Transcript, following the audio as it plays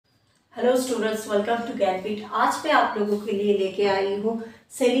Hello students, welcome to Jnanpith. आज मैं आप लोगों के लिए लेके आई हूँ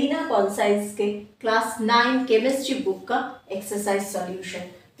सेलिना कॉन्साइज के क्लास 9 केमिस्ट्री बुक का exercise solution.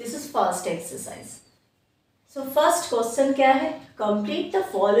 This is first exercise. So first question क्या है? Complete the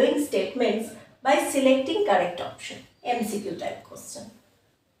following statements bye selecting correct option. MCQ type question.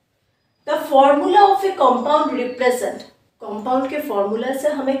 The formula of A compound represent. Compound के formula से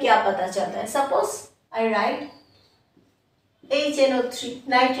हमें क्या पता चलता है? Suppose I right HNO3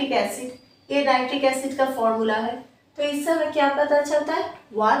 nitric acid, ये नाइट्रिक एसिड का फॉर्मूला है, तो इससे हमें क्या पता चलता है?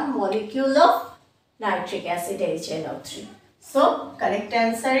 1 molecule of nitric acid HNO3. So correct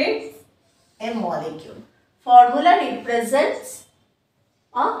answer is a molecule. Formula represents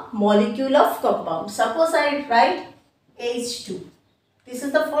a molecule of compound. Suppose I write H2. This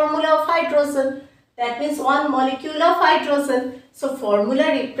is the formula of hydrogen. That means 1 molecule of hydrogen. So formula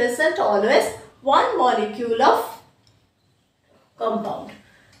represent always 1 molecule of compound.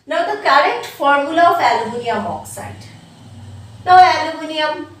 Now the correct formula of aluminium oxide. Now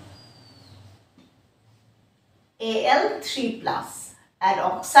aluminium Al3 plus and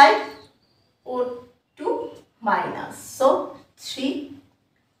oxide O2 minus. So 3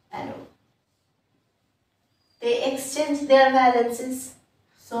 NO. They exchange their valences.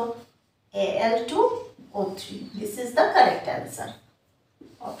 So Al2O3. This is the correct answer.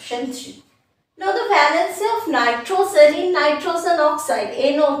 Option 3. Now the valency of nitrogen in nitrogen oxide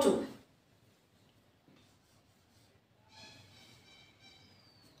NO2.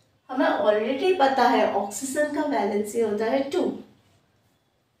 हमें already पता है oxygen का valency होता है 2,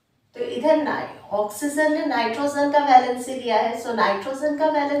 तो इधर oxygen ने nitrogen का वैलेंसी लिया है, सो नाइट्रोजन का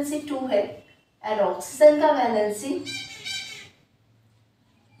वैलेंसी 2 है एंड ऑक्सीजन का वैलेंसी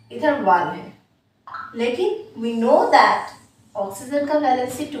इधर 1 है। लेकिन वी नो दैट ऑक्सीजन का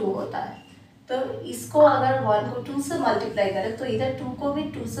वैलेंसी 2 होता है, तो इसको अगर 1 को 2 से मल्टीप्लाई करें तो इधर 2 को भी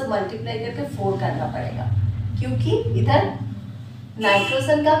 2 से मल्टीप्लाई करके 4 करना पड़ेगा, क्योंकि इधर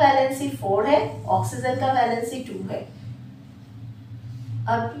नाइट्रोजन का वैलेंसी 4 है, ऑक्सीजन का वैलेंसी 2 है।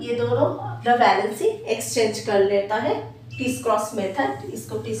 अब ये दोनों अपना वैलेंसी एक्सचेंज कर लेता है, टिस क्रॉस मेथड,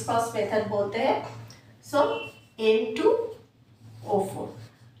 इसको टिस क्रॉस मेथड बोलते हैं। सो N2O4।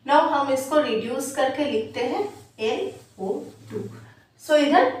 नाउ हम इसको रिड्यूस करके लिखते हैं NO2। सो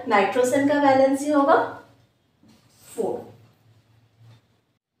इधर नाइट्रोजन का वैलेंसी होगा 4।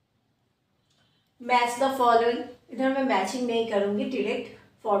 Match the following. इधर मैं मैचिंग नहीं करूंगी, डायरेक्ट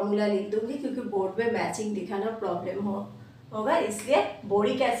फॉर्मूला लिख दूंगी, क्योंकि बोर्ड में मैचिंग दिखाना प्रॉब्लम होगा, इसलिए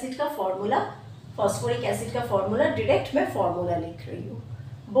बोरिक एसिड का फॉर्मूला, फॉस्फोरिक एसिड का फॉर्मूला डायरेक्ट मैं फॉर्मूला लिख रही हूँ।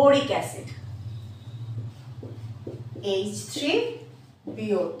 Boric acid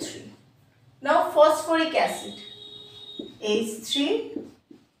H3BO3। Now phosphoric acid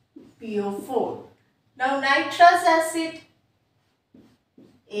H3PO4. Now nitrous acid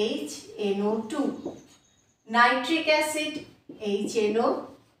HNO2. Nitric acid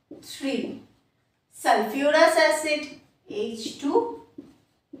HNO3. Sulfurous acid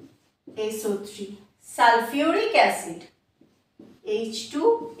H2SO3. Sulfuric acid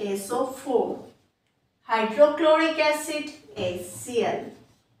H2SO4. Hydrochloric acid HCl.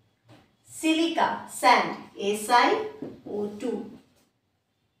 Silica sand SiO2.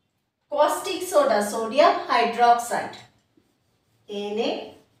 Caustic soda sodium hydroxide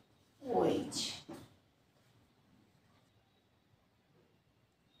NaOH.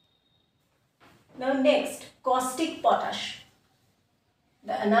 Now next, caustic potash.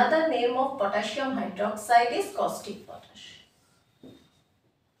 The another name of potassium hydroxide is caustic potash.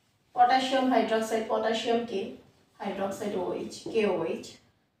 Potassium hydroxide, potassium K, hydroxide OH, KOH.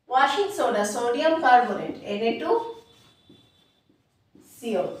 Washing soda sodium carbonate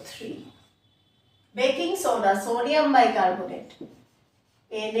Na2CO3. Baking soda sodium bicarbonate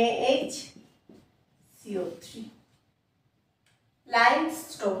NaHCO3.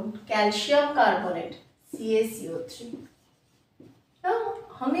 Limestone calcium carbonate CaCO3. now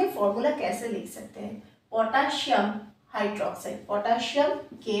हम ये formula कैसे लिख सकते हैं? Potassium hydroxide, potassium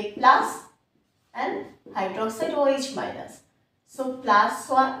K plus and hydroxide OH minus. So plus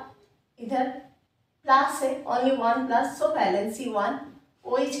 1 इधर plus है, only 1 plus, सो valency 1,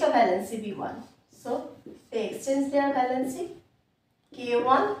 OH का valency भी 1, सो दे exchange there valency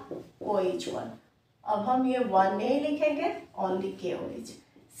K1 OH1। अब हम ये 1 नहीं लिखेंगे, only KOH।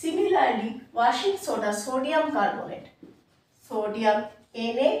 Similarly washing soda sodium carbonate, sodium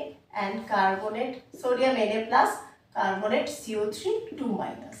Na and carbonate, sodium Na plus carbonate CO3 2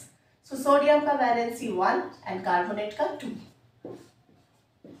 minus. So sodium का वैलेंसी 1 एंड कार्बोनेट का 2।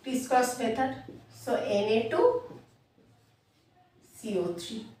 TISS cross method, सो Na2CO3।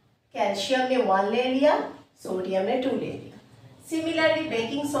 Calcium ने 1 ले लिया, सोडियम ने 2 ले लिया। Similarly,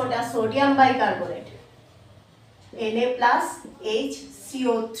 baking soda, sodium bicarbonate, Na plus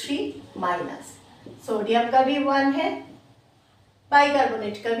HCO3 minus. Sodium का भी 1 है,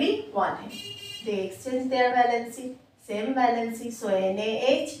 बाइकार्बोनेट का भी 1 है. They exchange their valency, same valency, so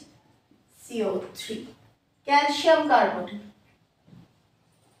NaHCO3. Calcium carbonate,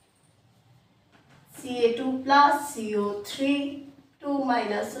 Ca2 plus CO3, 2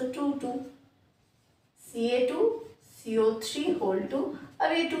 minus, so 2 2, Ca2 CO3 whole 2. अब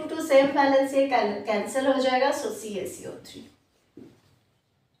ये 2 2 सेम वैलेंसी कैंसिल हो जाएगा, सो CaCO3.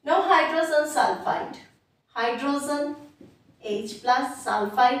 Now hydrogen sulfide, hydrogen H plus,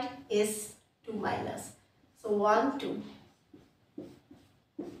 sulfide S2 minus, so 1 2,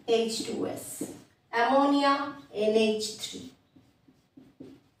 H2S. Ammonia NH3,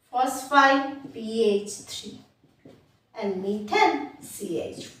 phosphine PH3, and methane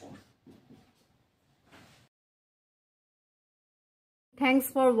CH4. Thanks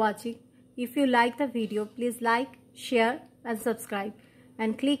for watching. If you like the video, please like, share and subscribe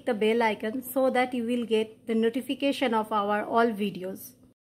and click the bell icon so that you will get the notification of our all videos.